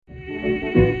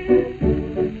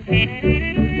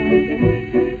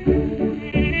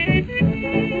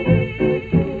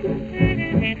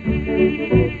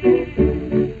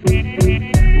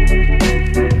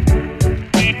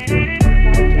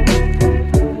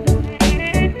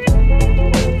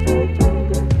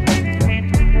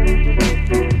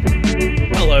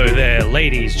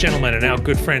Ladies, gentlemen, and our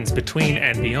good friends between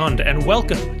and beyond, and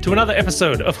welcome to another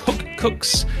episode of Hook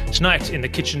Cooks. Tonight, in the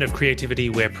kitchen of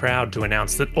creativity, we're proud to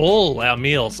announce that all our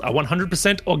meals are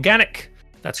 100% organic.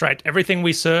 That's right, everything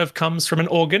we serve comes from an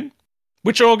organ.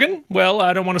 Which organ? Well,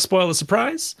 I don't want to spoil the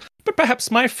surprise, but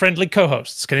perhaps my friendly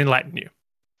co-hosts can enlighten you.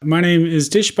 My name is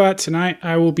Dishbot. Tonight,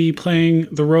 I will be playing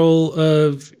the role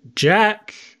of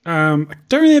Jack. I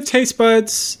don't really have taste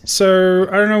buds, so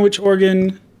I don't know which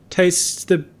organ tastes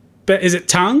the Is it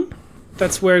tongue?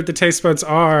 That's where the taste buds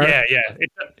are. Yeah.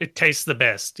 It tastes the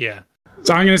best, yeah.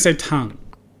 So I'm going to say tongue.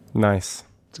 Nice.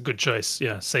 It's a good choice,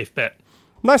 yeah. Safe bet.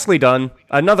 Nicely done.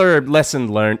 Another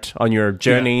lesson learnt on your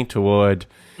journey toward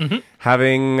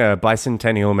having a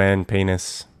bicentennial man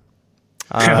penis.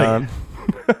 I'm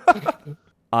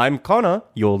Connor,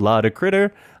 your larder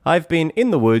critter. I've been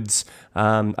in the woods.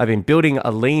 I've been building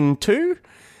a lean-to.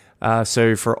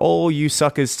 So for all you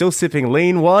suckers still sipping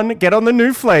Lean 1, get on the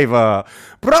new flavor.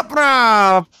 Brap,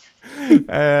 brap.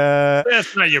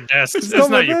 That's not your best. That's not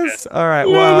my your best. best. All right,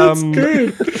 That's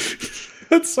good.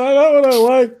 That's that one I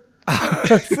like.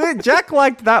 See, Jack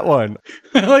liked that one.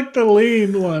 I like the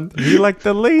lean one. You like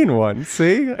the lean one.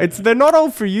 See, they're not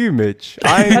all for you, Mitch.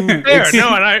 Fair.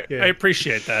 No, and I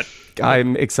appreciate that.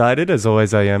 I'm excited, as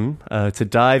always I am, to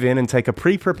dive in and take a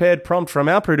pre-prepared prompt from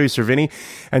our producer, Vinny,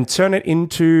 and turn it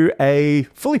into a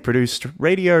fully produced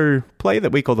radio play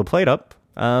that we call the Plate Up.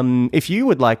 If you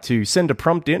would like to send a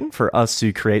prompt in for us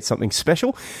to create something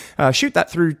special, shoot that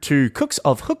through to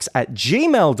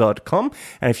cooksofhooks@gmail.com.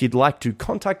 And if you'd like to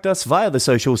contact us via the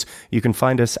socials, you can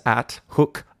find us at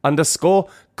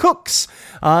hook_cooks.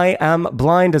 I am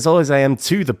blind, as always I am,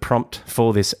 to the prompt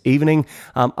for this evening.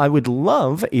 I would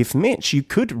love if, Mitch, you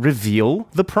could reveal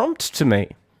the prompt to me.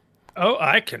 Oh,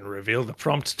 I can reveal the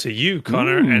prompt to you,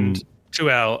 Connor, and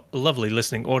to our lovely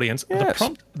listening audience. Yes. The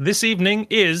prompt this evening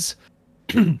is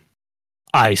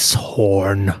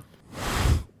Icehorn.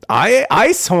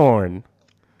 Icehorn.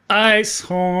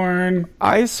 Icehorn.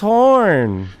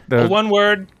 Icehorn. One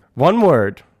word. One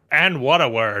word. And what a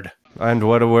word. And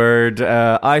what a word.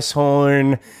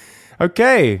 Icehorn.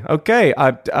 Okay.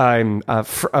 I'm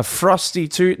a frosty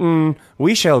tootin'.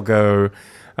 We shall go.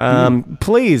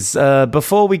 Please,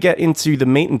 before we get into the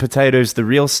meat and potatoes, the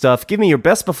real stuff, give me your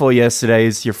best before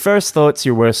yesterdays, your first thoughts,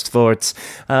 your worst thoughts.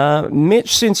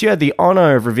 Mitch, since you had the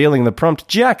honor of revealing the prompt,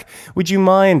 Jack, would you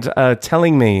mind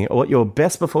telling me what your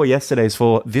best before yesterdays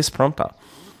for this prompter?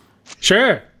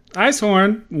 Sure.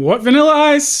 Icehorn. What Vanilla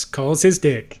Ice calls his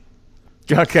dick.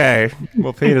 Okay.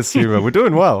 Well, penis humor. We're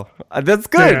doing well. That's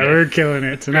good. Yeah, we're killing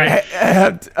it tonight.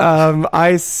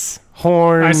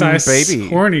 Icehorn, baby.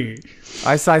 Horny.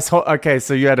 Ice. Okay,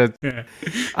 so you had a. Yeah.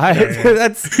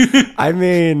 I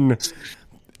mean,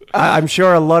 I'm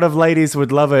sure a lot of ladies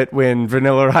would love it when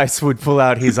Vanilla Ice would pull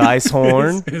out his ice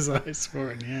horn. his ice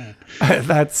horn, yeah.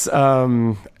 That's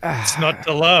It's not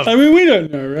to love. I mean, we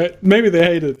don't know, right? Maybe they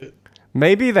hated it.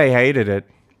 Maybe they hated it,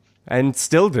 and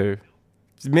still do.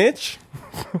 Mitch,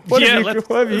 what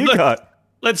have you got?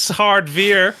 Let's hard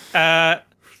veer.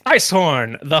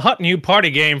 Icehorn, the hot new party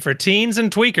game for teens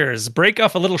and tweakers. Break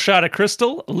off a little shot of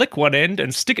crystal, lick one end,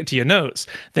 and stick it to your nose.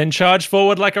 Then charge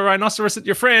forward like a rhinoceros at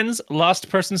your friends. Last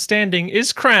person standing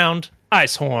is crowned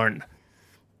Icehorn.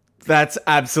 That's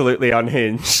absolutely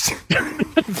unhinged.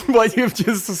 What you've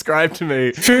just described to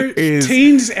me is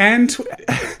teens and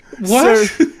what?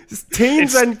 So,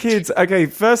 teens and kids. Okay,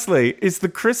 firstly, is the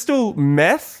crystal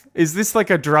meth? Is this like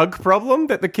a drug problem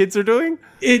that the kids are doing?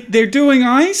 They're doing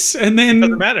ice, and then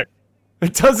Doesn't matter.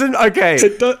 It doesn't. Okay,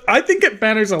 I think it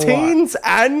matters a lot. Teens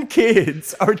and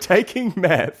kids are taking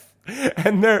meth,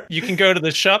 and they're. You can go to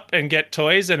the shop and get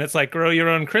toys, and it's like grow your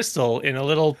own crystal in a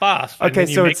little bath. Okay,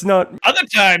 so it's not. Other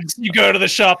times you go to the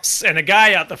shops, and a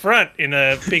guy out the front in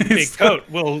a big coat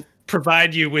will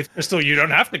provide you with crystal you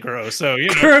don't have to grow. So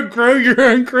grow your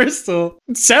own crystal,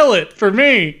 sell it for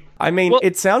me. I mean,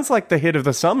 it sounds like the hit of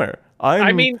the summer.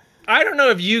 I mean, I don't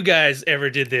know if you guys ever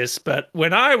did this, but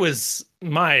when I was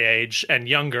my age and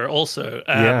younger also,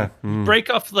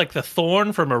 break off like the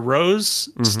thorn from a rose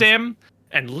stem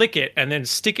and lick it and then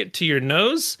stick it to your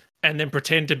nose and then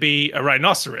pretend to be a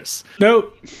rhinoceros.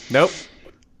 Nope. Nope.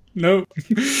 Nope.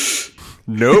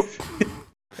 Nope.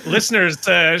 Listeners,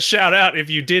 shout out if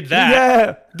you did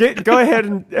that. Yeah, go ahead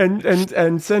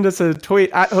and send us a tweet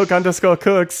at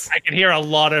 @hook_cooks. I can hear a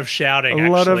lot of shouting. A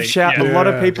lot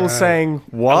of people saying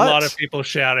what? A lot of people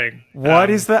shouting. What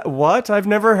is that? What? I've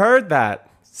never heard that.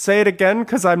 Say it again,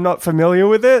 because I'm not familiar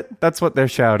with it. That's what they're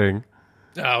shouting.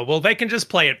 Well, they can just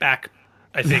play it back.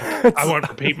 I think I won't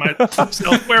repeat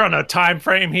myself. We're on a time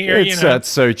frame here. That's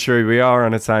so true. We are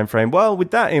on a time frame. Well,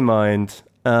 with that in mind.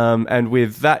 And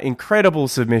with that incredible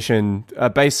submission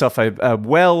based off a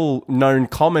well-known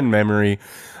common memory,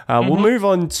 we'll move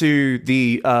on to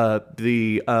the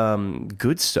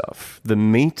good stuff, the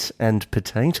meat and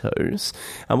potatoes.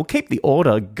 And we'll keep the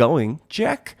order going.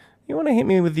 Jack, you want to hit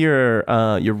me with your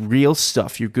real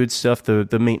stuff, your good stuff,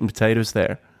 the meat and potatoes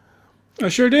there? I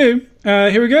sure do.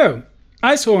 Here we go.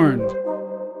 Icehorn.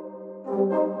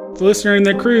 The listener and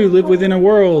their crew live within a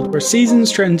world where seasons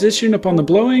transition upon the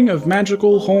blowing of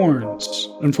magical horns.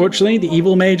 Unfortunately, the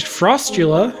evil mage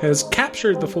Frostula has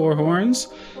captured the four horns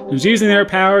and is using their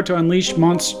power to unleash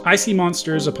icy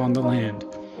monsters upon the land.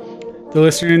 The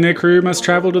listener and their crew must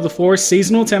travel to the four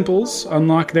seasonal temples,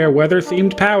 unlock their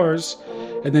weather-themed powers,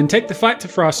 and then take the fight to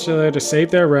Frostula to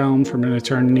save their realm from an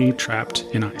eternity trapped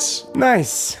in ice.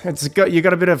 Nice. You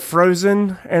got a bit of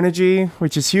Frozen energy,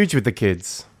 which is huge with the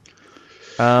kids.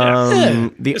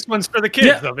 This one's for the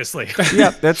kids, obviously. Yeah,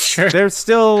 that's sure. They're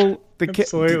still the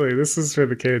kids. Absolutely, this is for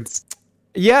the kids.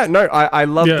 Yeah, no, I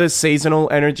love the seasonal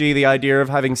energy, the idea of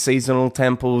having seasonal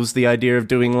temples, the idea of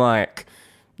doing like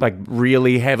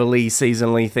really heavily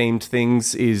seasonally themed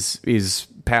things is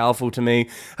powerful to me.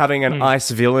 Having an ice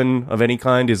villain of any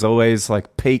kind is always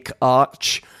like peak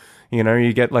arch. You know,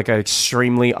 you get like an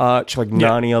extremely arch, like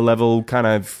Narnia level kind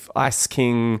of Ice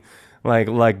King,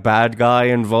 like bad guy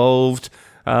involved.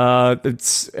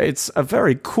 It's a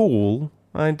very cool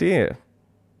idea.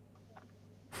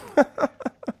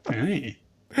 Hey.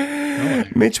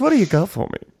 Mitch, what do you got for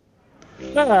me?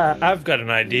 I've got an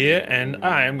idea, and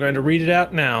I am going to read it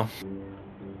out now.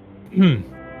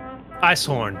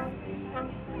 Icehorn.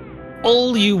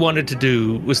 All you wanted to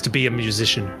do was to be a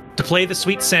musician, to play the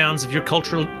sweet sounds of your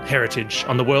cultural heritage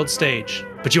on the world stage.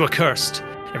 But you are cursed.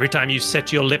 Every time you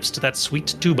set your lips to that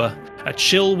sweet tuba, a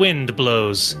chill wind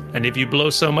blows, and if you blow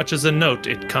so much as a note,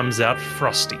 it comes out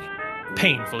frosty,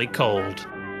 painfully cold.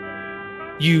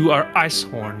 You are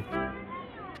Icehorn,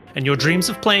 and your dreams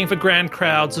of playing for grand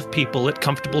crowds of people at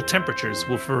comfortable temperatures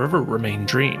will forever remain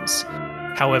dreams.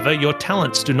 However, your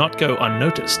talents do not go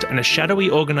unnoticed, and a shadowy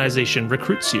organization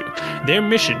recruits you. Their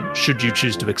mission, should you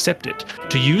choose to accept it,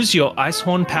 to use your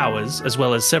Icehorn powers, as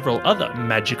well as several other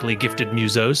magically gifted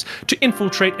musos, to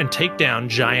infiltrate and take down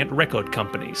giant record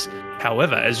companies.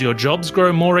 However, as your jobs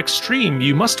grow more extreme,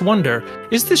 you must wonder,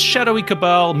 is this shadowy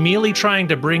cabal merely trying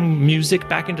to bring music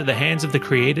back into the hands of the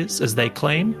creators, as they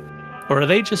claim? Or are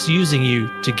they just using you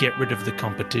to get rid of the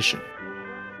competition?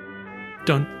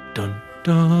 Dun, dun,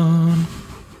 dun.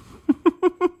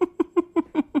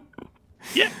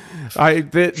 Yeah.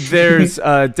 There's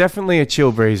definitely a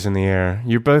chill breeze in the air.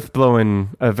 You're both blowing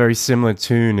a very similar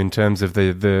tune in terms of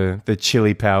the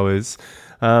chilly powers.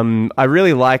 I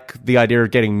really like the idea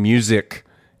of getting music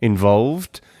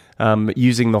involved,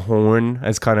 using the horn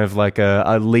as kind of like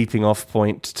a leaping off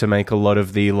point to make a lot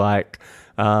of the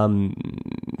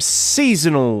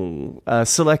seasonal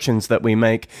selections that we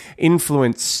make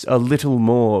influenced a little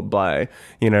more by,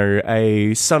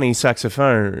 a sunny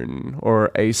saxophone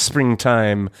or a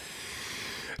springtime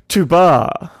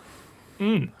tuba.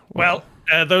 Well,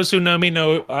 those who know me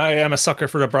know I am a sucker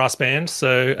for a brass band,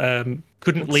 so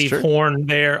couldn't leave true. horn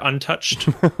there untouched.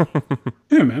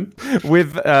 Yeah, man.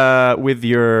 With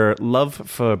your love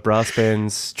for brass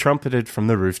bands trumpeted from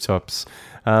the rooftops.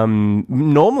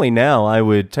 Normally now I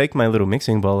would take my little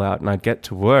mixing bowl out and I'd get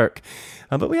to work.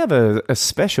 But we have a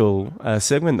special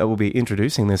segment that we'll be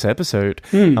introducing this episode.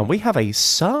 We have a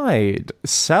side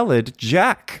salad.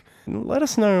 Jack, let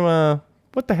us know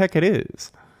what the heck it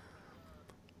is.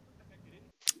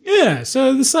 Yeah,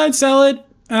 so the side salad,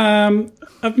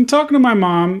 I've been talking to my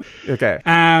mom. Okay.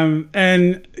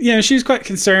 And, she's quite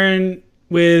concerned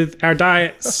with our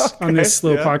diets on this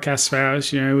little podcast for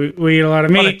us. We eat a lot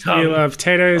of meat, we eat a lot of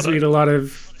potatoes, we eat a lot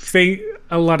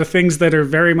of things that are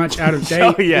very much out of date.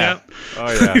 Oh yeah,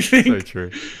 so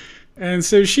true. And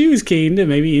so she was keen to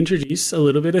maybe introduce a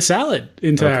little bit of salad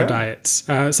into our diets.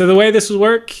 So the way this will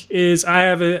work is I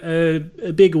have a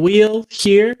big wheel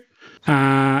here.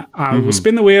 I will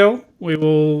spin the wheel. We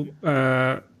will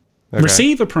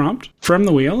receive a prompt from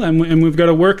the wheel, and we've got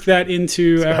to work that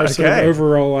into our sort of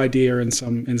overall idea in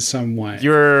some way.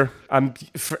 I'm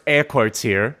for air quotes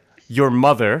here. Your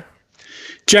mother,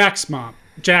 Jack's mom.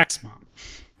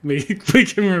 we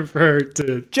can refer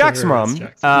to Jack's her as mom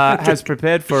Jack's. has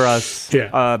prepared for us Yeah.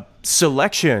 a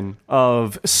selection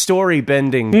of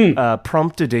story-bending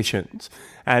prompt editions,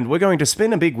 and we're going to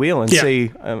spin a big wheel and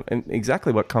see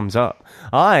exactly what comes up.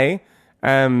 I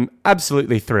am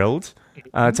absolutely thrilled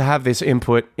to have this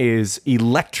input. Is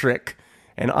electric,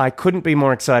 and I couldn't be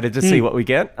more excited to see what we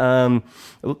get.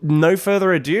 No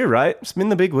further ado, right? Spin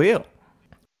the big wheel.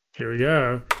 Here we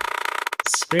go.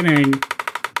 Spinning.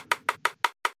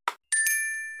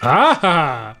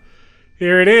 Ah!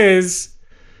 Here it is.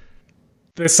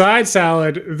 The side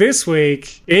salad this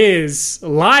week is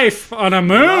Life on a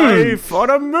Moon. Life on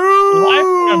a moon. Life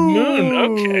on a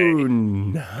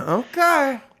moon.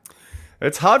 Okay.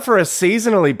 It's hard for a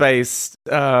seasonally based.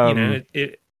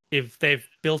 If they've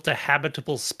built a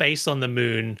habitable space on the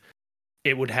moon,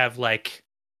 it would have like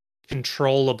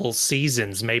controllable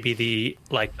seasons. Maybe the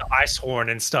Icehorn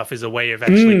and stuff is a way of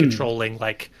actually controlling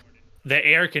like the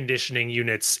air conditioning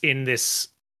units in this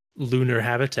lunar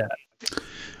habitat.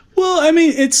 Well, I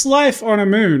mean, it's life on a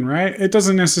moon, right? It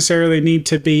doesn't necessarily need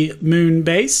to be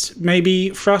moon-based.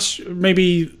 Maybe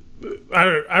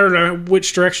I don't know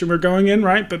which direction we're going in,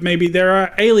 right? But maybe there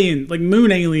are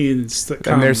moon aliens that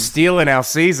come. And they're stealing our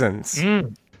seasons.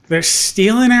 They're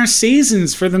stealing our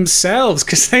seasons for themselves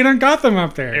because they don't got them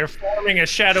up there. They're forming a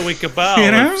shadowy cabal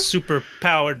of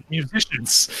super-powered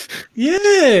musicians.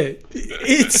 Yeah,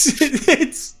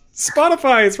 it's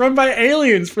Spotify. It's run by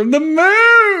aliens from the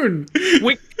moon.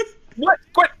 Wait, what?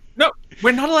 No,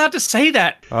 we're not allowed to say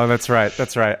that. Oh, that's right.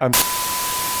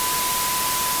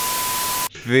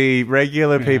 The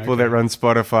regular people that run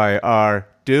Spotify are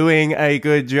doing a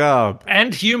good job.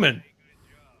 And human.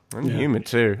 And human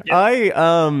too. Yeah.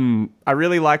 I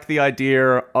really like the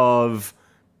idea of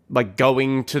like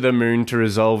going to the moon to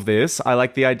resolve this. I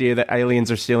like the idea that aliens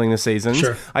are stealing the seasons.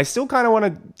 Sure. I still kind of want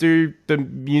to do the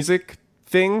music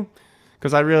thing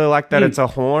because I really like that it's a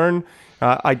horn.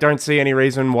 I don't see any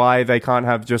reason why they can't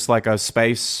have just like a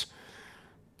space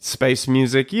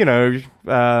music. You know,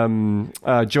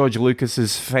 George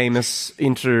Lucas's famous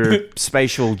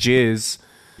interspatial jizz.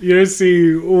 You don't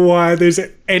see why there's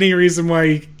any reason why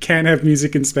you can't have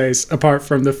music in space apart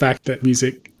from the fact that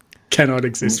music cannot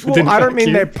exist within I don't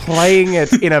mean vacuum. they're playing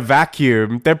it in a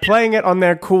vacuum. They're playing it on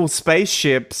their cool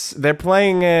spaceships. They're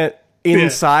playing it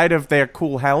inside of their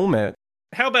cool helmet.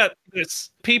 How about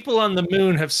this? People on the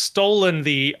moon have stolen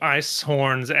the ice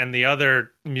horns and the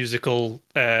other musical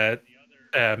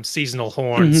seasonal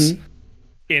horns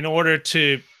in order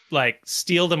to like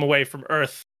steal them away from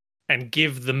Earth and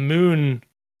give the moon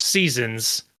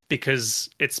seasons because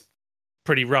it's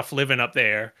pretty rough living up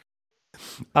there.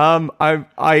 I'm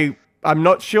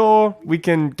not sure we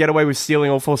can get away with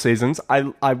stealing all 4 seasons.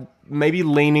 I maybe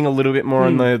leaning a little bit more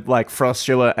on the like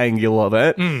Frostula angle of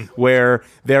it, where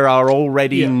there are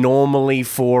already normally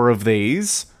 4 of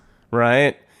these,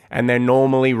 right? And they're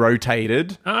normally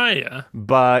rotated. Ah, yeah.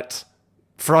 But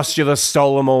Frostula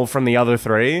stole them all from the other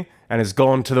 3 and has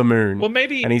gone to the moon. Well,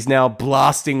 maybe, and he's now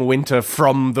blasting winter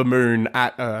from the moon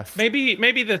at Earth. Maybe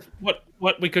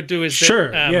what we could do is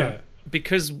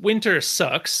because winter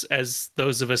sucks, as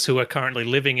those of us who are currently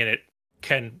living in it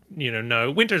can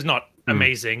know. Winter's not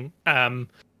amazing.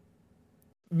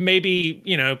 Maybe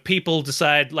people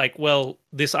decide like, well,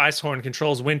 this Icehorn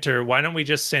controls winter. Why don't we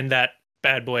just send that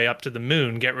bad boy up to the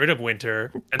moon, get rid of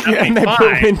winter, and that'll be fine.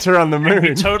 Put winter on the moon. And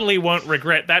we totally won't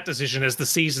regret that decision as the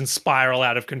seasons spiral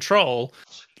out of control,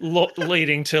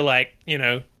 leading to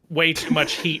way too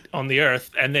much heat on the Earth,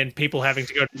 and then people having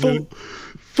to go to the moon.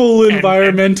 Full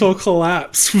environmental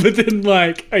collapse within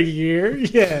like a year.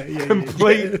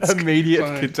 Complete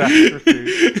immediate catastrophe.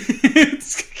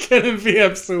 It's gonna be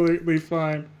absolutely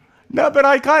fine. No, but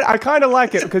I kind of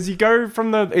like it because you go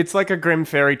from it's like a grim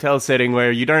fairy tale setting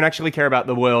where you don't actually care about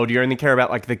the world, you only care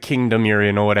about like the kingdom you're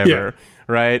in or whatever,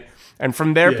 right? And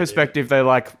from their perspective, they're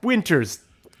like, winter's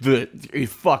it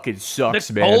fucking sucks,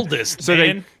 the man. Oldest, so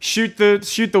man. They shoot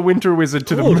the winter wizard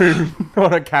to the moon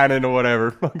on a cannon or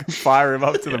whatever, fucking fire him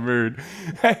up to the moon,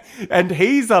 and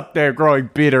he's up there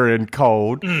growing bitter and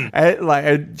cold,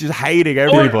 and just hating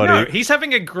everybody. No, he's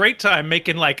having a great time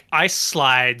making like ice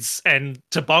slides and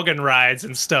toboggan rides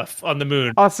and stuff on the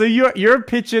moon. Oh, so you're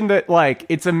pitching that like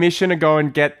it's a mission to go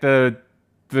and get the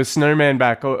snowman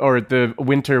back or the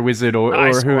winter wizard or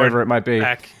whoever it might be.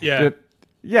 Back.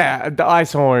 Yeah. The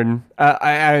Icehorn,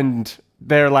 and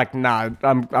they're like, nah,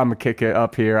 I'm gonna kick it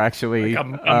up here. Actually,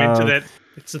 I'm into that.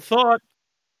 It's a thought,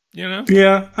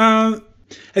 Yeah,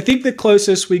 I think the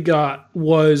closest we got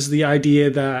was the idea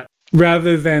that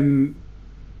rather than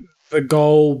the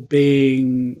goal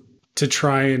being to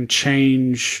try and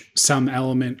change some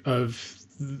element of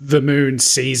the moon's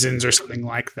seasons or something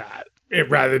like that. It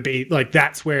rather be like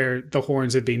that's where the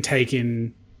horns have been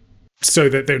taken so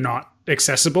that they're not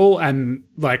accessible, and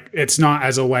like it's not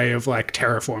as a way of like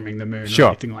terraforming the moon or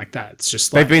anything like that. It's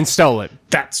just like they've been stolen.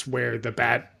 That's where the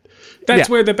bad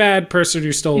where the bad person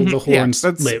who stole the horns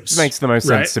lives. Makes the most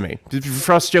sense to me.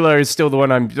 Frostula is still the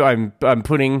one I'm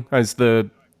putting as the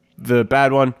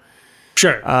bad one.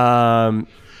 Sure.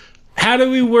 How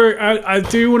do we work? I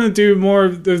do want to do more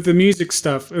of the music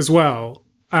stuff as well.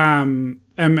 And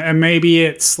maybe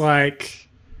it's like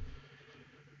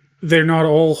they're not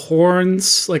all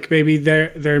horns. Like maybe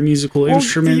they're musical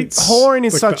instruments. The horn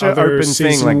is like such an open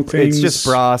thing. Like things. it's just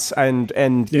brass, and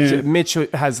Mitch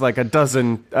has like a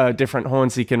dozen different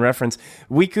horns he can reference.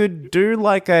 We could do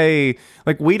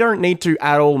we don't need to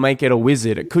at all make it a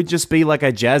wizard. It could just be like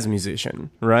a jazz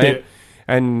musician, right? Yeah.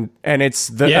 And it's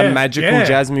a magical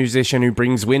jazz musician who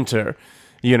brings winter,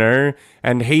 you know?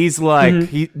 And he's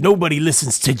like, nobody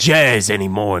listens to jazz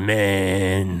anymore,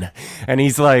 man. And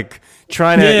he's like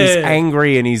trying to, he's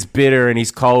angry and he's bitter and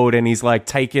he's cold and he's like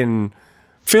taking...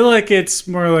 feel like it's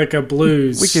more like a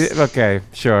blues. Okay,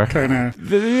 sure. Kind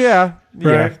of. Yeah,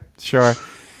 sure.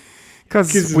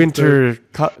 Because winter...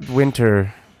 Because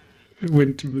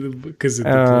of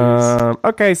the blues.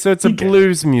 Okay, so it's a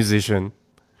blues musician.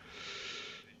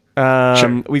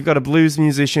 We've got a blues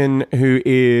musician who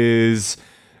is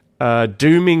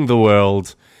dooming the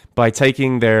world by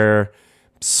taking their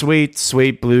sweet,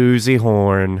 sweet bluesy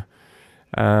horn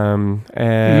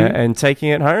and taking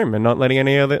it home and not letting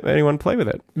anyone play with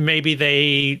it. Maybe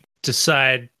they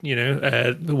decide,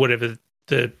 whatever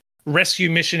the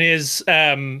rescue mission is,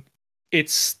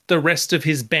 it's the rest of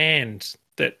his band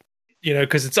that...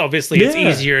 because it's obviously it's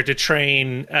easier to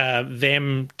train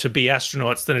them to be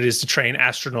astronauts than it is to train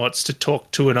astronauts to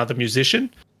talk to another musician.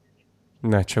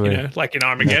 Naturally. Like in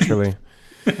Armageddon. Naturally.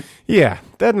 Yeah,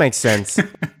 that makes sense.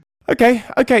 Okay,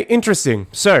 interesting.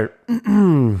 So,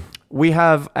 we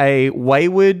have a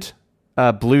wayward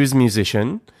blues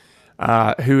musician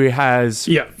who has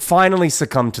finally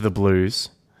succumbed to the blues,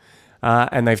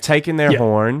 and they've taken their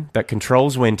horn that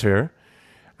controls winter,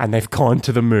 and they've gone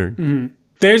to the moon. Mm-hmm.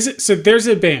 There's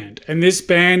a band, and this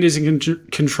band is in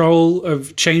control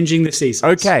of changing the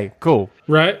seasons. Okay, cool.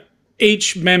 Right?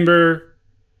 Each member,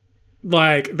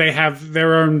 like, they have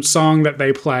their own song that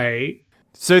they play.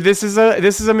 So this is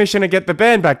a mission to get the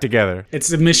band back together.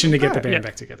 It's a mission to get the band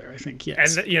back together, I think,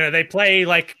 yes. And, they play,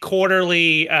 like,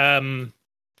 quarterly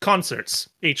concerts,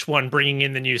 each one bringing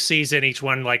in the new season, each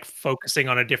one, like, focusing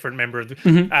on a different member of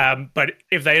the... but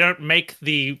if they don't make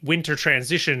the winter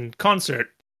transition concert...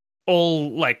 all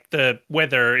like the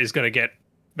weather is going to get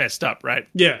messed up, right?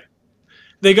 Yeah.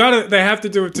 They have to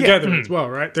do it together as well,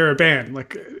 right? They're a band.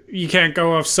 Like, you can't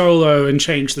go off solo and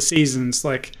change the seasons.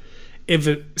 Like, if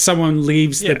someone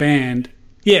leaves the band.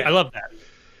 Yeah. I love that.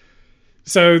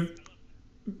 So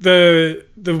the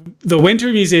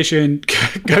winter musician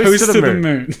goes to the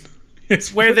moon.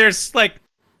 It's where there's like,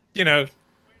 to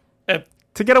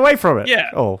get away from it.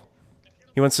 Yeah. Oh.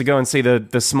 He wants to go and see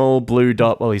the small blue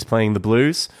dot while he's playing the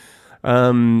blues.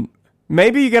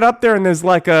 Maybe you get up there and there's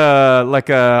like a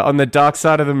on the dark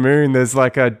side of the moon there's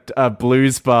like a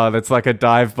blues bar that's like a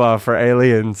dive bar for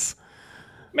aliens.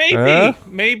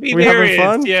 Maybe there is.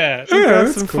 Fun? Yeah,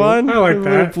 that's some cool. Fun. I like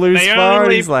that. Blues they bar.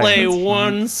 only play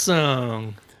one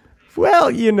song. Well,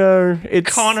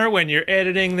 it's Connor. When you're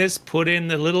editing this, put in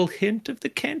the little hint of the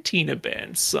Cantina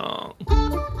Band song.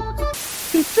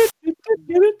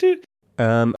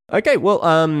 Okay, well,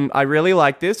 I really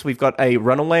like this. We've got a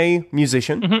runaway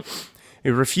musician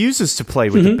who refuses to play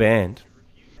with the band.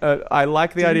 I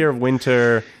like the idea of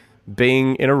winter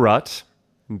being in a rut,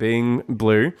 being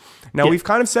blue. Now, we've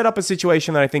kind of set up a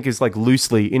situation that I think is like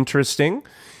loosely interesting,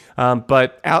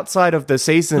 but outside of the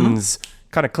seasons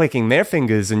kind of clicking their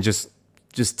fingers and just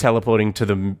teleporting to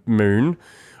the moon...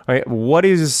 Right, what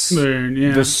is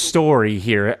the story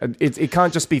here? It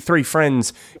can't just be three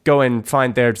friends go and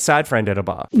find their sad friend at a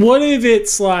bar. What if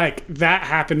it's like that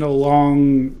happened a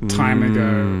long time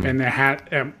ago, and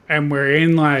and we're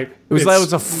in like it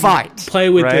was a fight. Play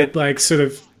with it, like sort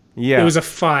of. Yeah, it was a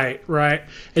fight, right?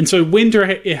 And so winter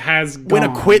it has gone,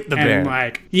 winter quit the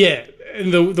band,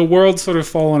 and the world's sort of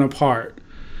fallen apart.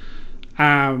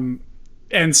 And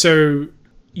so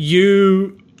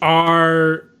you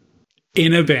are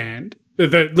in a band,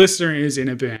 the listener is in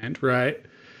a band, right?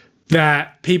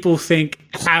 That people think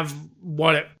have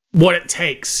what it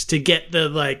takes to get the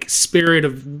like spirit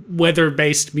of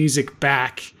weather-based music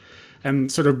back and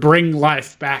sort of bring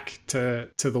life back to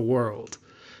the world.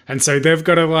 And so they've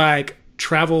got to like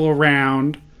travel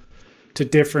around to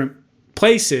different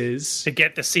places to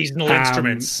get the seasonal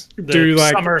instruments, the do,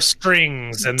 like, summer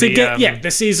strings, and to get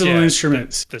the seasonal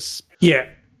instruments. Yeah,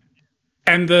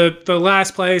 and the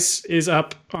last place is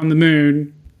up on the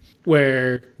moon,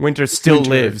 where Winter still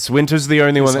lives. Winter's the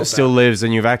only one that still lives,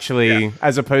 and you've actually,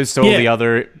 as opposed to all the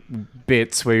other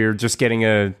bits where you're just getting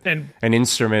an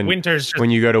instrument.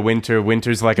 When you go to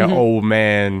Winter's like an old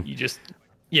man. You just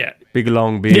big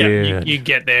long beard. Yeah, you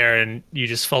get there and you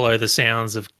just follow the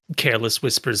sounds of Careless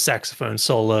Whisper's saxophone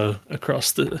solo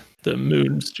across the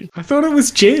moon. I thought it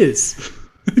was jizz.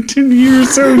 You were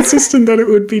so insistent that it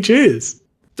would be jizz.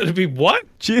 That it'd be what?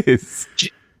 Jizz.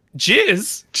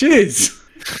 Jizz? Jizz.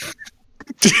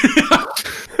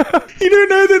 You don't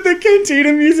know that the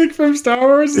cantina music from Star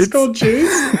Wars is called jizz?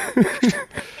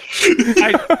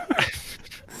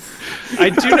 I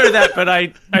do know that, but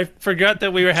I forgot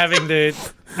that we were having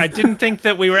I didn't think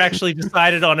that we were actually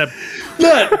decided on a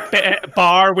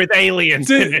bar with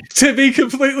aliens in it. To be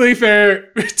completely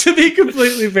fair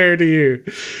to you,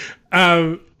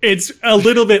 it's a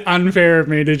little bit unfair of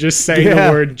me to just say the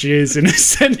word jizz in a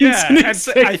sentence. Yeah,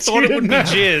 I thought it would be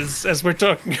jizz as we're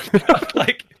talking about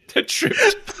like the trip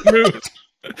to the moon.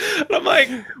 And I'm like,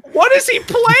 what is he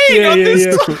playing on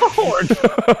this horn?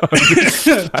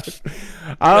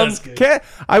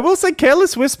 I will say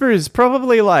Careless Whisper is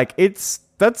probably like,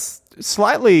 that's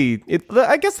slightly,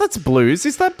 I guess that's blues.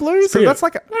 Is that blues? So that's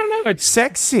like, I don't know, it's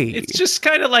sexy. It's just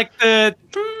kind of like that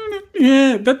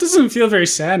doesn't feel very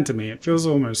sad to me. It feels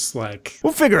almost like...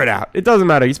 We'll figure it out. It doesn't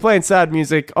matter. He's playing sad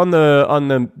music on the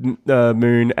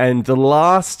moon, and the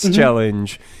last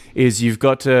challenge is you've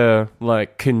got to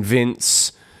like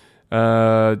convince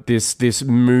this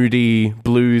moody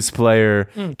blues player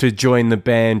to join the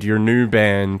band, your new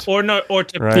band, or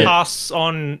to pass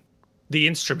on the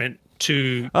instrument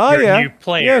to your new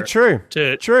player. Yeah, true.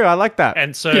 True. I like that.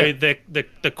 And so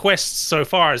the quest so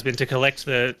far has been to collect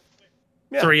the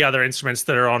 3 other instruments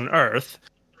that are on Earth.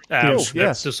 That's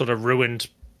just sort of ruined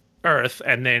Earth,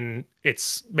 and then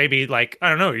it's maybe like, I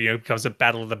don't know, it becomes a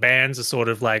battle of the bands, a sort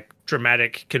of like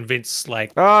dramatic convince, like,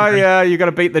 you got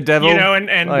to beat the devil,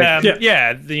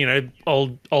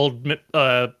 old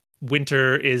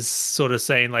Winter is sort of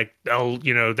saying like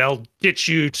they'll ditch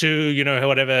you to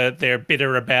whatever they're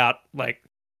bitter about, like,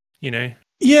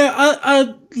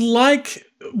 I like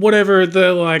whatever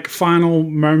the like final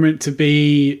moment to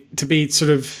be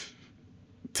sort of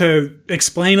to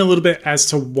explain a little bit as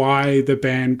to why the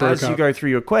band broke up. As you go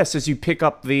through your quest, as you pick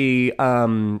up the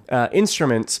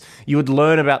instruments, you would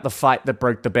learn about the fight that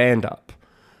broke the band up,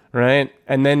 right?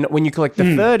 And then when you collect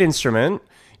the third instrument,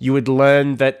 you would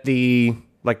learn that the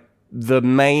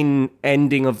main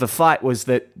ending of the fight was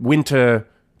that Winter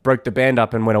broke the band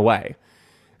up and went away.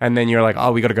 And then you're like,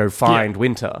 oh, we got to go find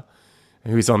Winter,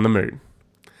 who's on the moon.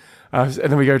 And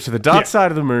then we go to the dark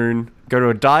side of the moon, go to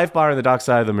a dive bar in the dark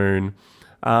side of the moon,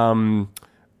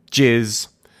 jizz,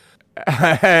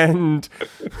 and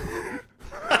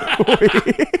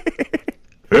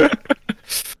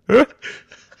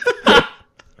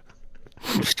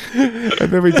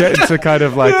and then we get into kind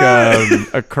of like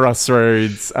a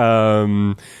crossroads,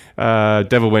 Devil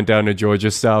Went Down to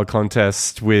Georgia style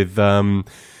contest with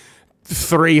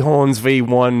 3 horns v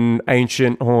 1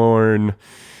 ancient horn.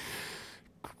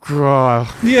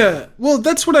 Yeah, well,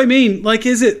 that's what I mean. Like,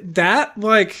 is it that,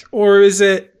 like, or is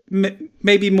it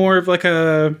maybe more of like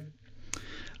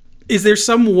is there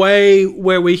some way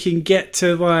where we can get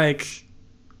to like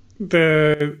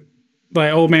the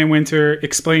Old Man Winter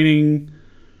explaining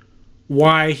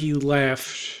why he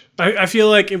left? I feel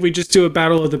like if we just do a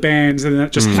battle of the bands and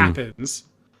that just happens,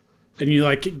 and you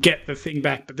like get the thing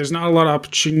back, but there's not a lot of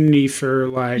opportunity for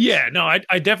like... Yeah, no,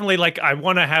 I definitely like, I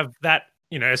want to have that,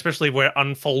 especially where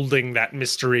unfolding that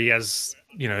mystery as,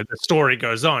 the story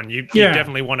goes on. You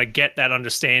definitely want to get that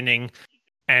understanding,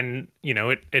 and,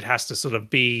 it has to sort of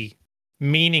be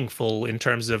meaningful in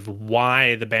terms of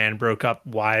why the band broke up,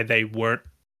 why they weren't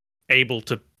able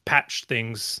to patch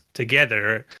things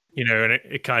together, and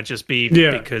it can't just be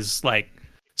because like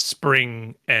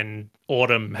spring and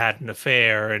autumn had an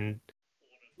affair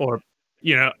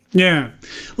Yeah.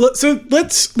 So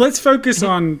let's focus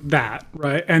on that,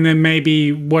 right? And then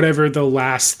maybe whatever the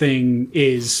last thing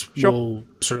is will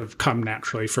sort of come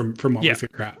naturally from what we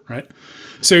figure out, right?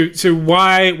 So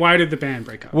why did the band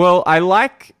break up? Well, I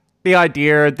like the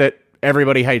idea that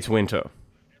everybody hates winter,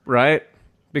 right?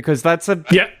 Because that's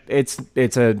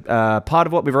it's a part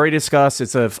of what we've already discussed.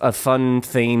 It's a fun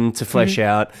theme to flesh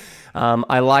out.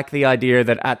 I like the idea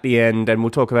that at the end, and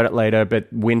we'll talk about it later, but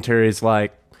Winter is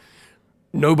like,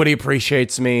 nobody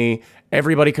appreciates me.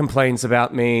 Everybody complains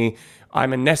about me.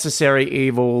 I'm a necessary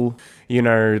evil.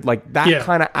 Like that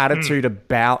kind of attitude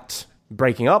about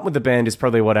breaking up with the band is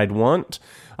probably what I'd want.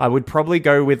 I would probably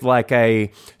go with like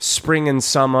a spring and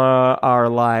summer are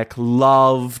like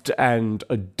loved and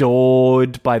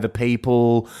adored by the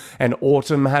people, and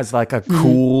autumn has like a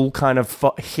cool kind of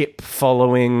hip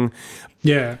following.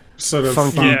 Yeah, sort of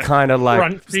funky kind of like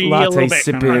crunchy, latte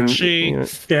sipping.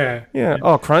 crunchy. Yeah.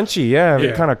 Oh, crunchy,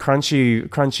 yeah. Kind of crunchy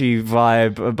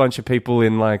vibe. A bunch of people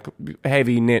in like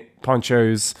heavy knit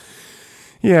ponchos.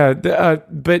 Yeah,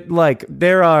 but like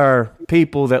there are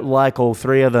people that like all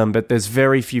three of them, but there's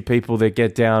very few people that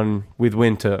get down with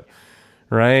winter,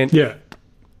 right? Yeah.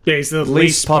 Yeah, he's the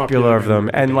least popular of them.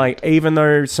 And like even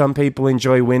though some people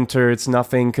enjoy winter, it's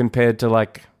nothing compared to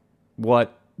like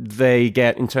what they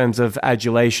get in terms of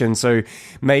adulation. So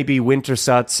maybe winter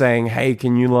starts saying, hey,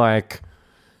 can you like,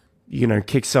 you know,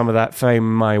 kick some of that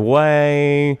fame my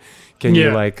way? Can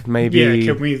you like maybe?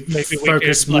 Can we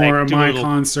focus more on my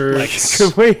concerts?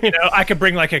 You know, I could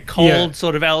bring like a cold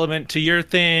sort of element to your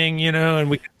thing, you know, and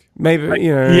we could, maybe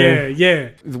you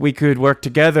know, we could work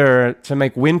together to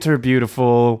make winter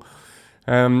beautiful.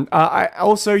 I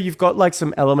also, you've got like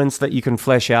some elements that you can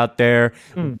flesh out there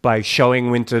by showing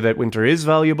winter that winter is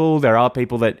valuable. There are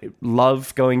people that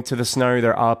love going to the snow.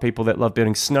 There are people that love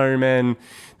building snowmen.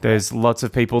 There's lots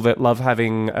of people that love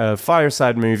having a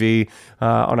fireside movie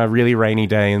on a really rainy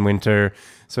day in winter.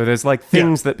 So there's like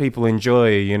things that people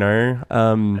enjoy, you know.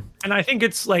 And I think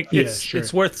it's like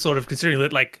it's worth sort of considering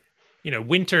that, like, you know,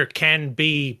 winter can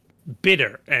be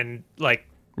bitter and like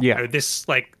you know, this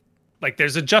like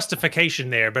there's a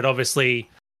justification there, but obviously,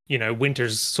 you know,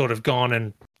 winter's sort of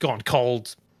gone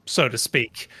cold, so to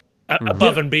speak,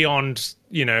 above and beyond,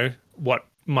 you know, what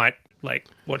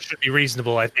should be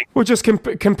reasonable, I think. Well, just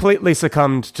completely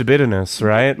succumbed to bitterness,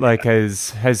 right? Like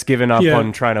has given up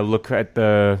on trying to look at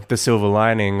the silver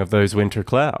lining of those winter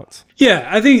clouds. Yeah,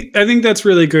 I think that's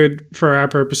really good for our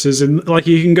purposes, and like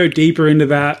you can go deeper into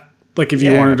that. Like if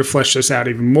you wanted to flesh this out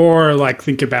even more, like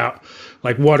think about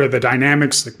like what are the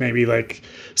dynamics? Like maybe like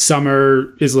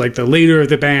Summer is like the leader of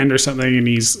the band or something, and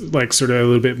he's like sort of a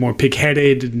little bit more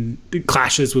pig-headed and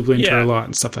clashes with Winter a lot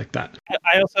and stuff like that.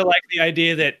 I also like the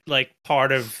idea that like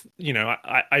part of, you know,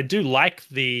 I do like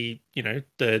the, you know,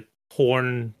 the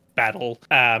horn battle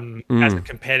as a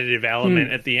competitive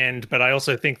element at the end, but I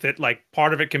also think that like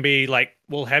part of it can be like,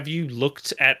 well, have you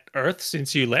looked at Earth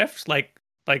since you left? Like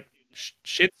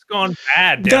shit's gone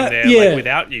bad down there like,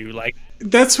 without you. Like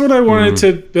that's what I wanted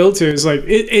to build to, is like,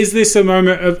 is this a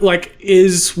moment of like,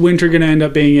 is Winter going to end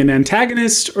up being an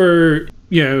antagonist, or,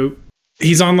 you know,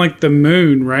 he's on like the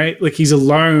moon, right? Like he's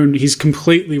alone. He's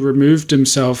completely removed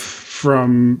himself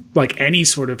from like any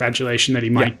sort of adulation that he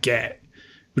might get,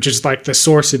 which is like the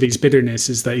source of his bitterness,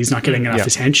 is that he's not getting enough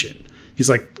attention. He's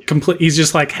like he's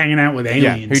just like hanging out with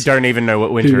aliens who don't even know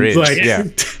what winter is. Like,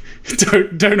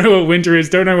 don't know what winter is,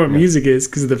 don't know what music is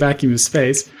because of the vacuum of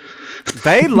space.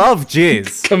 They love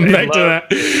jizz. Come back to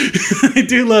that. I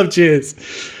do love jizz.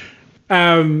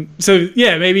 So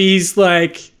yeah, maybe he's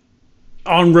like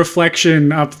on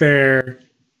reflection up there,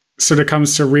 sort of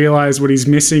comes to realize what he's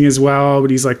missing as well,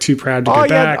 but he's like too proud to go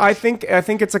back. I think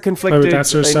it's a conflicted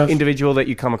individual that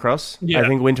you come across. I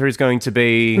think Winter is going to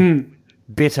be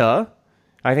bitter.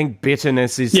 I think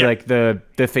bitterness is like the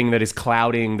thing that is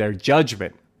clouding their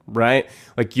judgment. Right?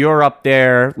 Like you're up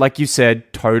there, like you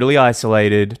said, totally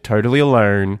isolated, totally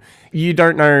alone. You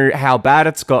don't know how bad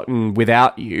it's gotten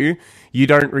without you. You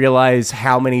don't realize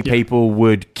how many people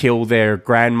would kill their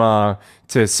grandma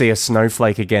to see a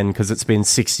snowflake again because it's been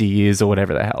 60 years or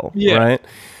whatever the hell, right?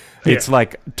 It's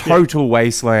like total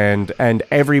wasteland, and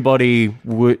everybody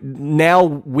would... Now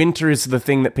winter is the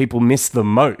thing that people miss the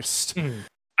most.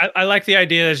 I like the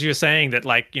idea, as you were saying, that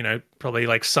like, you know, probably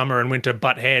like Summer and Winter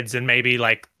butt heads, and maybe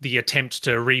like the attempt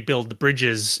to rebuild the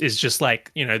bridges is just like,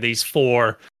 you know, these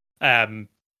four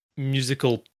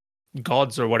musical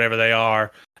gods or whatever they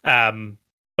are.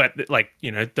 But like,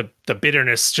 you know, the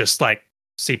bitterness just like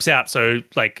seeps out. So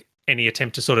like any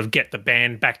attempt to sort of get the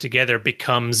band back together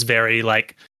becomes very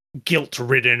like guilt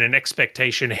ridden and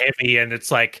expectation heavy. And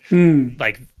it's like,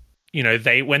 like, you know,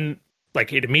 when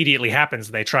like it immediately happens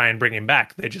and they try and bring him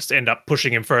back, they just end up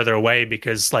pushing him further away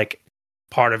because like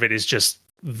part of it is just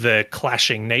the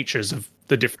clashing natures of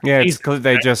the different it's because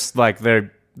they just like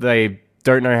they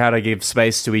don't know how to give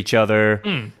space to each other,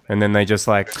 and then they just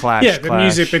like clash. The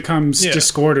music becomes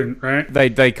discordant, right?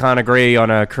 They can't agree on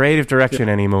a creative direction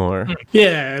anymore.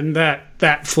 And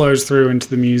that flows through into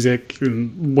the music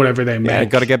and whatever they make.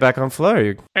 Got to get back on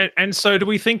flow. And so do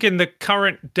we think in the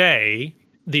current day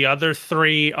the other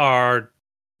three are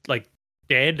like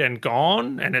dead and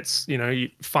gone, and it's, you know,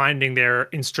 finding their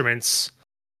instruments,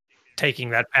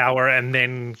 taking that power, and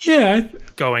then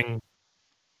going?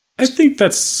 I think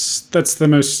that's the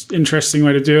most interesting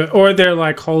way to do it. Or they're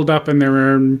like holed up in their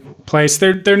own place.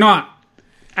 They're not.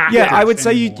 Yeah, I would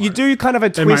say anymore. you do kind of a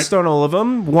twist on all of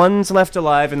them. One's left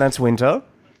alive, and that's Winter,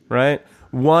 right?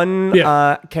 One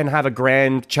can have a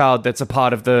grandchild that's a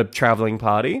part of the traveling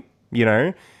party, you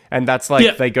know, and that's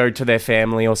like they go to their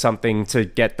family or something to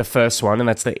get the first one, and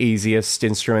that's the easiest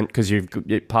instrument because you're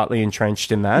partly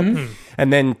entrenched in that. Mm-hmm.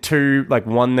 And then two, like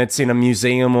one that's in a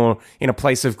museum or in a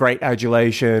place of great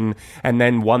adulation, and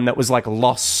then one that was like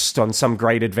lost on some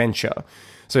great adventure.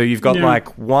 So you've got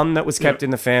like one that was kept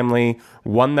in the family,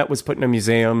 one that was put in a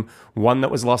museum, one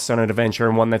that was lost on an adventure,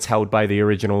 and one that's held by the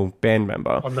original band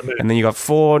member. And then you got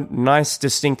 4 nice,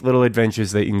 distinct little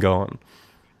adventures that you can go on.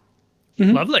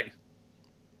 Mm-hmm. Lovely.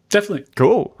 Definitely.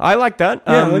 Cool. I like that.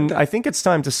 Yeah, I like that. I think it's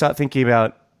time to start thinking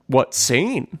about what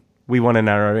scene we want to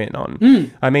narrow in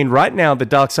on. I mean, right now, the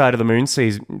Dark Side of the Moon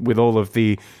sees with all of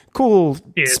the cool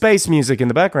space music in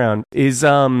the background is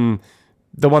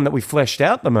the one that we fleshed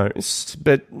out the most,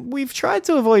 but we've tried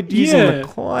to avoid using the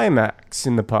climax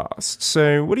in the past.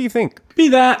 So what do you think? Be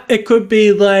that. It could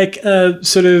be like a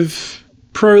sort of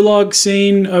prologue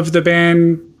scene of the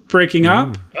band breaking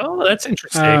up. Oh, that's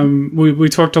interesting. We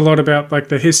talked a lot about like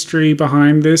the history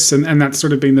behind this, and that's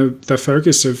sort of been the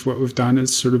focus of what we've done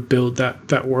is sort of build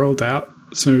that world out.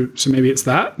 So maybe it's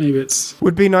that. Maybe it's...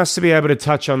 Would be nice to be able to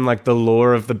touch on like the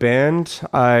lore of the band.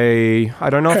 I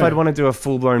don't know if I'd want to do a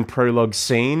full-blown prologue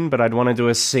scene, but I'd want to do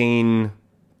a scene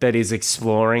that is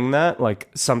exploring that, like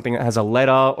something that has a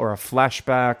letter or a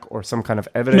flashback or some kind of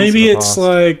evidence. Maybe it's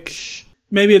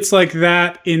like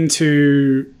that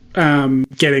into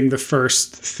getting the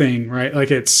first thing, right?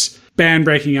 Like it's band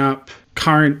breaking up,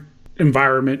 current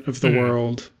environment of the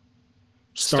world,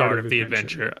 start of the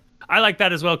adventure. I like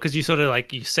that as well because you sort of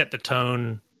like you set the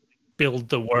tone, build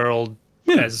the world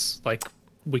as like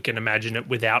we can imagine it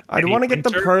without. I'd want to get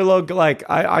the prologue like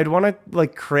I'd want to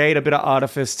like create a bit of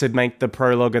artifice to make the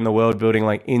prologue and the world building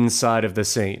like inside of the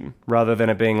scene rather than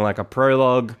it being like a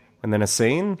prologue and then a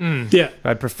scene. Yeah,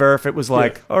 I'd prefer if it was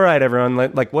like, all right, everyone,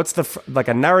 like what's the like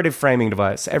a narrative framing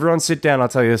device? Everyone sit down, I'll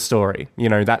tell you a story. You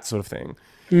know, that sort of thing.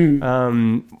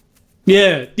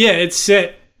 It's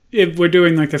set. If we're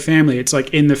doing like the family, it's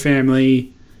like in the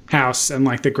family house and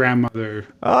like the grandmother.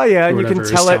 Oh yeah, and you can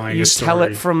tell it. You tell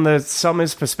it from the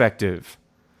Summers perspective,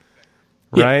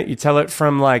 right? You tell it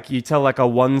from like a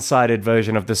one-sided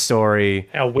version of the story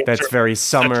that's very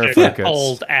Summer focused.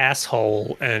 Old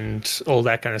asshole and all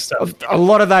that kind of stuff. A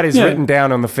lot of that is written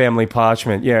down on the family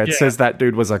parchment. Yeah, it says that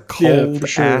dude was a cold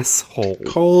asshole.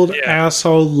 Cold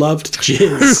asshole, loved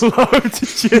jizz. Loved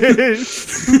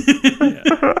jizz.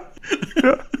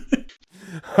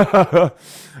 Let's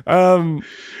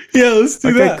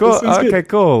do that. Cool. Okay,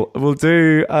 cool. We'll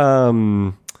do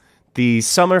the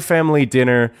summer family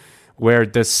dinner where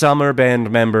the summer band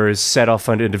members set off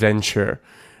on an adventure.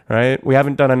 Right? We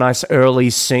haven't done a nice early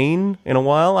scene in a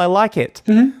while. I like it.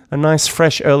 A nice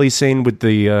fresh early scene with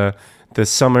the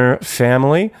summer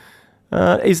family.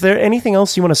 Is there anything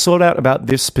else you want to sort out about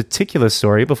this particular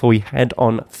story before we head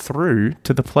on through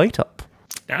to the plate up?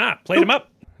 Plate them up.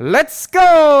 Let's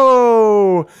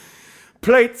go!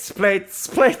 Plates, plates,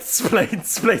 plates,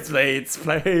 plates, plates, plates,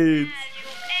 plates.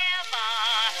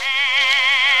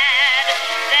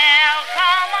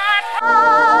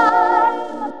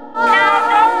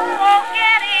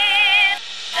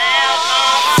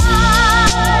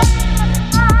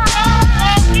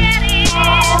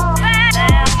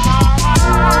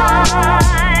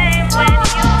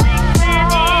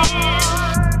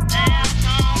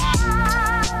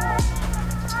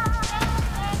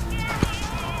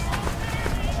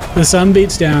 The sun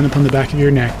beats down upon the back of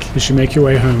your neck as you make your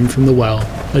way home from the well,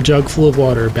 a jug full of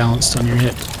water balanced on your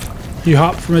hip. You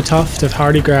hop from a tuft of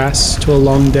hardy grass to a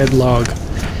long dead log,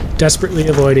 desperately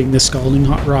avoiding the scalding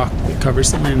hot rock that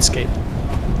covers the landscape.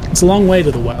 It's a long way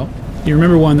to the well. You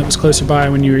remember one that was closer by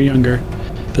when you were younger,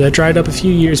 but that dried up a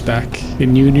few years back,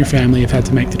 and you and your family have had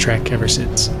to make the trek ever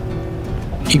since.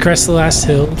 You crest the last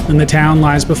hill, and the town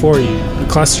lies before you, a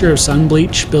cluster of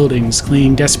sun-bleached buildings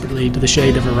clinging desperately to the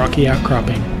shade of a rocky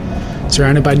outcropping,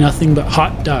 surrounded by nothing but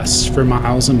hot dust for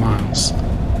miles and miles.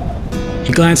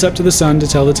 You glance up to the sun to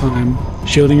tell the time,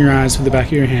 shielding your eyes with the back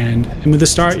of your hand, and with a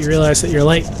start you realize that you're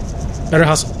late. Better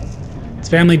hustle. It's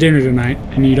family dinner tonight,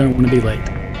 and you don't want to be late.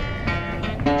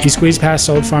 You squeeze past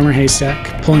old Farmer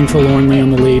Haystack, pulling forlornly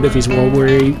on the lead of his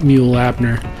war-weary mule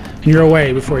Abner, and you're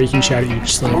away before he can shout at you to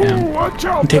slow down.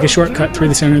 You take a shortcut through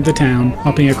the center of the town,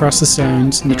 hopping across the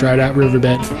stones and the dried-out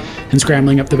riverbed, and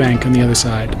scrambling up the bank on the other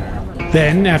side.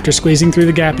 Then, after squeezing through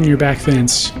the gap in your back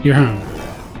fence, you're home.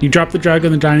 You drop the jug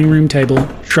on the dining room table,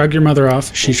 shrug your mother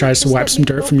off as she tries to wipe some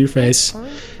dirt from your face,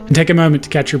 and and take a moment to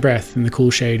catch your breath in the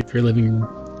cool shade of your living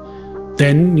room.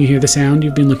 Then you hear the sound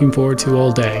you've been looking forward to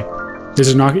all day. There's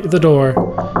a knock at the door,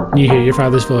 and you hear your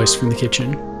father's voice from the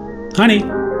kitchen. "Honey,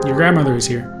 your grandmother is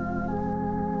here."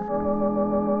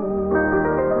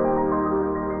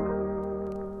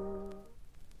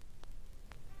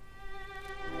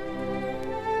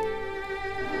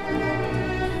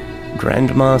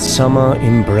 Grandma Summer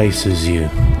embraces you,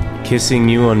 kissing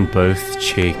you on both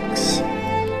cheeks.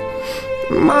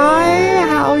 "My,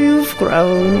 how you've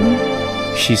grown."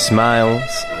 She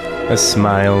smiles, a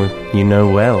smile you know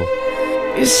well.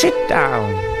 "Sit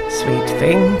down, sweet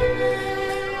thing."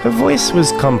 Her voice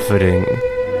was comforting,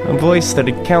 a voice that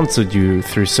had counseled you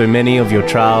through so many of your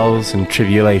trials and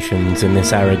tribulations in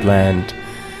this arid land.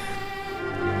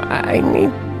 "I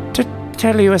need to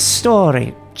tell you a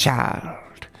story,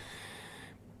 child.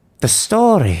 The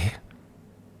story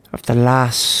of the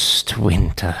last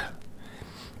winter.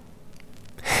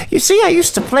 You see, I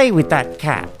used to play with that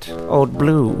cat, Old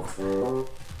Blue."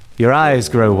 Your eyes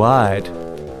grow wide.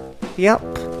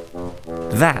 "Yup,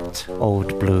 that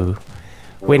Old Blue.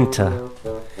 Winter.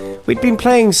 We'd been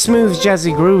playing smooth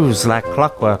jazzy grooves like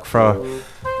clockwork for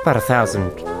about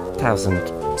 1,000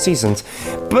 seasons.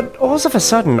 But all of a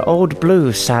sudden, Old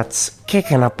Blue starts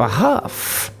kicking up a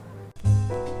huff.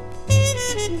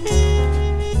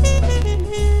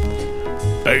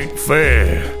 Ain't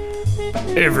fair.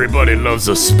 Everybody loves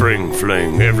a spring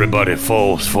fling. Everybody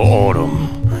falls for autumn.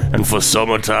 And for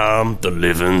summertime, the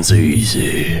living's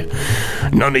easy.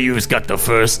 None of you's got the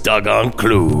first doggone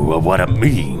clue of what it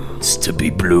means to be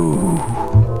blue."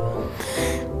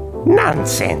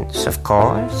 "Nonsense, of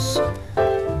course.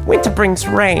 Winter brings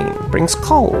rain, brings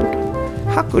cold.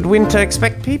 How could winter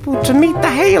expect people to meet the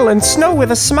hail and snow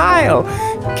with a smile?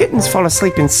 Kittens fall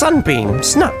asleep in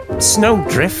sunbeams, not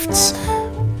snowdrifts."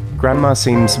 Grandma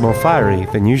seems more fiery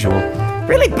than usual.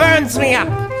 "Really burns me up.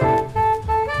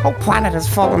 Whole planet has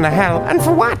fallen to hell. And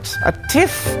for what? A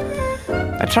tiff?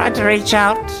 I tried to reach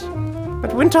out,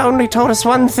 but winter only told us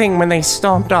one thing when they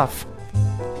stormed off."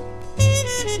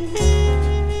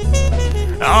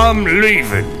 "I'm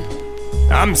leaving.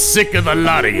 I'm sick of the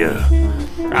lot of you.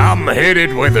 I'm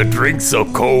headed where the drinks are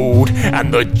cold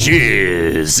and the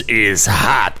jizz is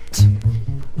hot."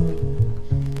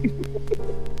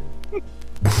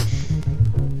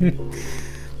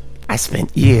 I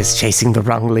spent years chasing the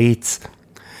wrong leads.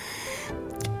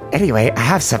 Anyway, I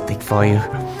have something for you.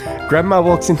 Grandma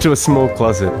walks into a small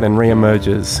closet, then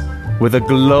re-emerges with a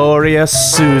glorious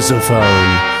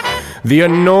sousaphone. The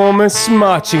enormous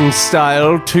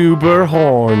marching-style tuber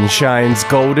horn shines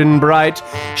golden bright,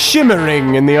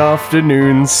 shimmering in the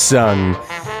afternoon sun.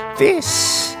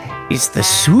 This is the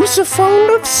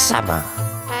sousaphone of summer.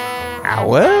 Our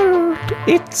world,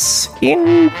 it's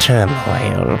in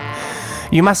turmoil.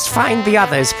 You must find the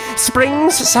others.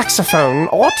 Spring's saxophone,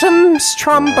 autumn's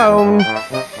trombone,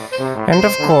 and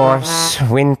of course,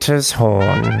 winter's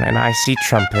horn and icy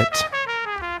trumpet.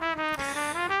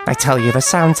 I tell you, the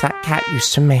sounds that cat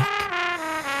used to make.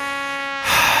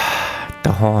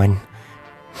 The horn.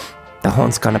 The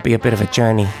horn's gonna be a bit of a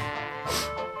journey.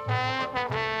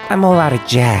 I'm all out of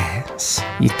jazz,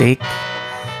 you dig?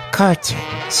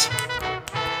 Curtains.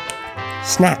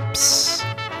 Snaps.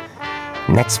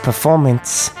 Next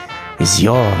performance is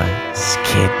yours,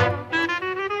 kid.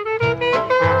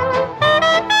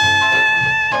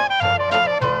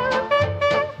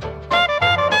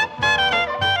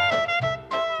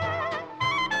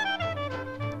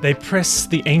 They press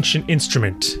the ancient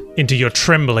instrument into your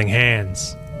trembling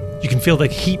hands. You can feel the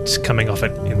heat coming off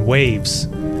it in waves.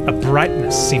 A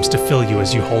brightness seems to fill you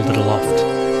as you hold it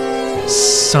aloft.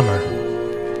 Summer.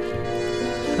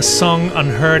 A song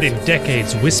unheard in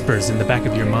decades whispers in the back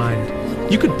of your mind.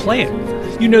 You could play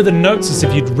it. You know the notes as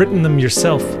if you'd written them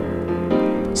yourself.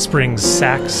 Spring's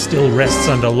sax still rests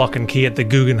under lock and key at the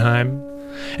Guggenheim,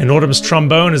 and autumn's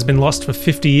trombone has been lost for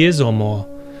 50 years or more.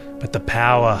 But the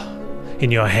power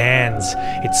in your hands,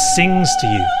 it sings to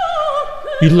you.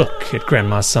 You look at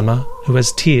Grandma Summer, who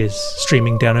has tears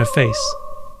streaming down her face.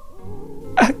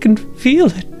 "I can feel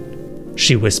it,"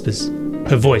 she whispers,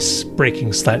 her voice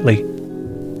breaking slightly.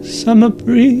 "Summer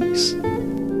breeze."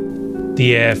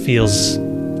 The air feels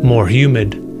more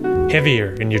humid,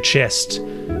 heavier in your chest.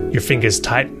 Your fingers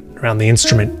tighten around the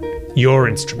instrument, your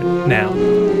instrument now.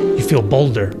 You feel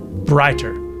bolder,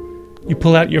 brighter. You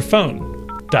pull out your phone,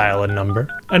 dial a number,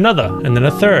 another, and then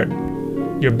a third.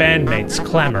 Your bandmates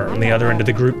clamor on the other end of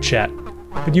the group chat,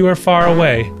 but you are far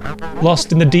away,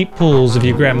 lost in the deep pools of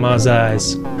your grandma's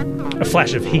eyes. A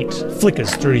flash of heat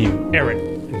flickers through you, errant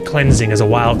and cleansing as a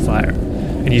wildfire,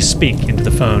 and you speak into the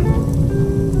phone.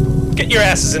 get your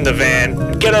asses in the van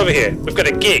and get over here. We've got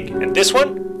a gig, and this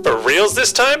one, for reals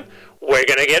this time, we're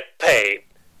gonna get paid.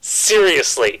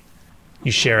 Seriously.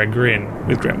 You share a grin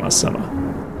with Grandma Summer.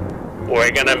 We're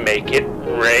gonna make it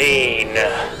rain.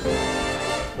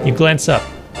 You glance up,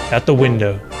 out the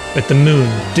window, at the moon,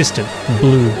 distant,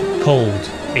 blue, cold,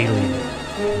 alien.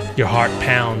 Your heart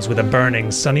pounds with a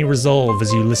burning, sunny resolve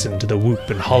as you listen to the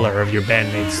whoop and holler of your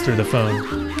bandmates through the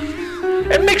phone.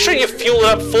 And make sure you fuel it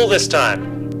up full this time.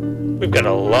 We've got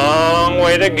a long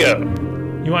way to go.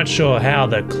 You aren't sure how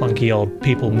the clunky old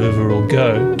people mover will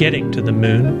go getting to the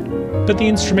moon, but the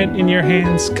instrument in your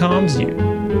hands calms you.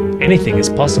 Anything is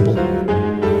possible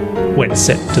when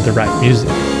set to the right music.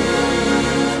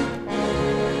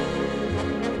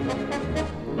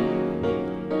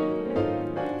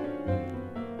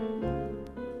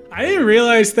 I didn't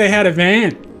realize they had a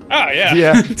van. Oh, yeah.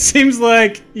 Yeah. It seems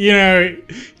like,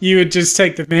 you would just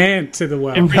take the van to the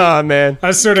well. Nah, man. I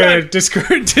was sort of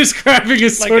describing a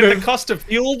Like sort at of the cost of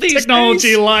fuel these technology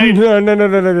days? light,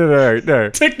 No.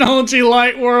 technology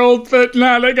light world, but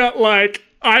now they got like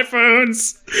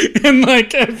iPhones and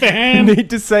like a You van. need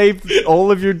to save all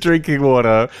of your drinking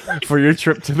water for your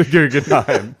trip to the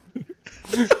Guggenheim.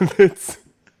 It's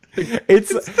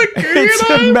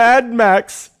a Mad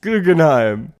Max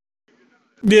Guggenheim.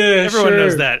 Yeah, Everyone sure.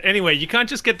 knows that. Anyway, you can't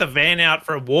just get the van out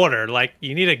for water. Like,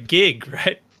 you need a gig,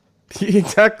 right?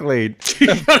 Exactly.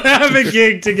 Have a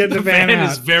gig to get the van Van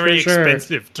out. is very for sure.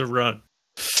 expensive to run.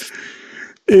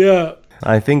 Yeah.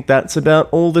 I think that's about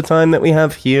all the time that we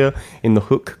have here in the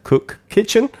Hook Cook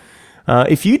Kitchen.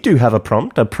 If you do have a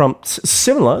prompt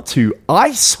similar to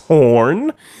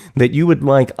Icehorn that you would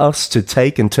like us to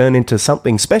take and turn into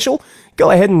something special,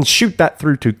 go ahead and shoot that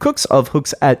through to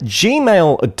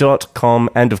cooksofhooks@gmail.com.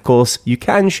 And of course, you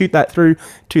can shoot that through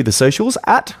to the socials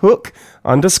at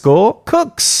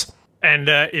hook_cooks. And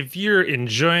if you're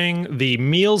enjoying the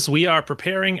meals we are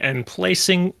preparing and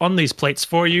placing on these plates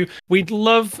for you, we'd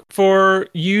love for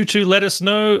you to let us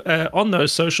know on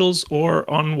those socials or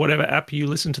on whatever app you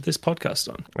listen to this podcast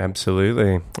on.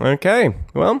 Absolutely. Okay,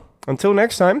 well, until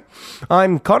next time,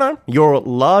 I'm Connor, your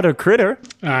larder critter.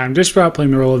 I'm just about playing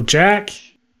the role of Jack.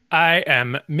 I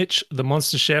am Mitch, the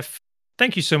Monster Chef.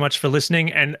 Thank you so much for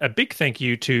listening, and a big thank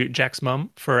you to Jack's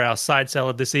mum for our side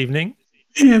salad this evening,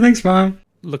 Yeah, thanks, Mom.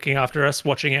 looking after us,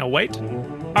 watching our weight.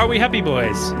 Are we happy,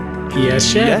 boys? Yes,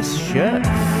 chef. Yes, chef.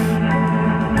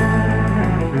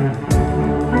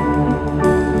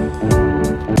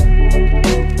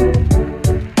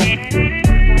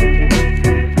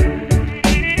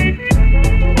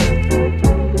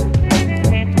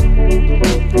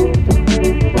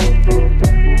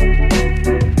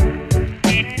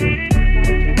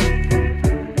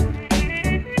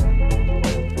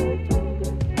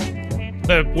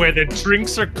 Where the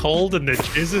drinks are cold and the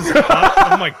jizz is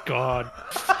hot? Oh my god.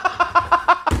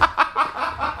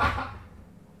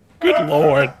 Good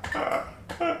lord.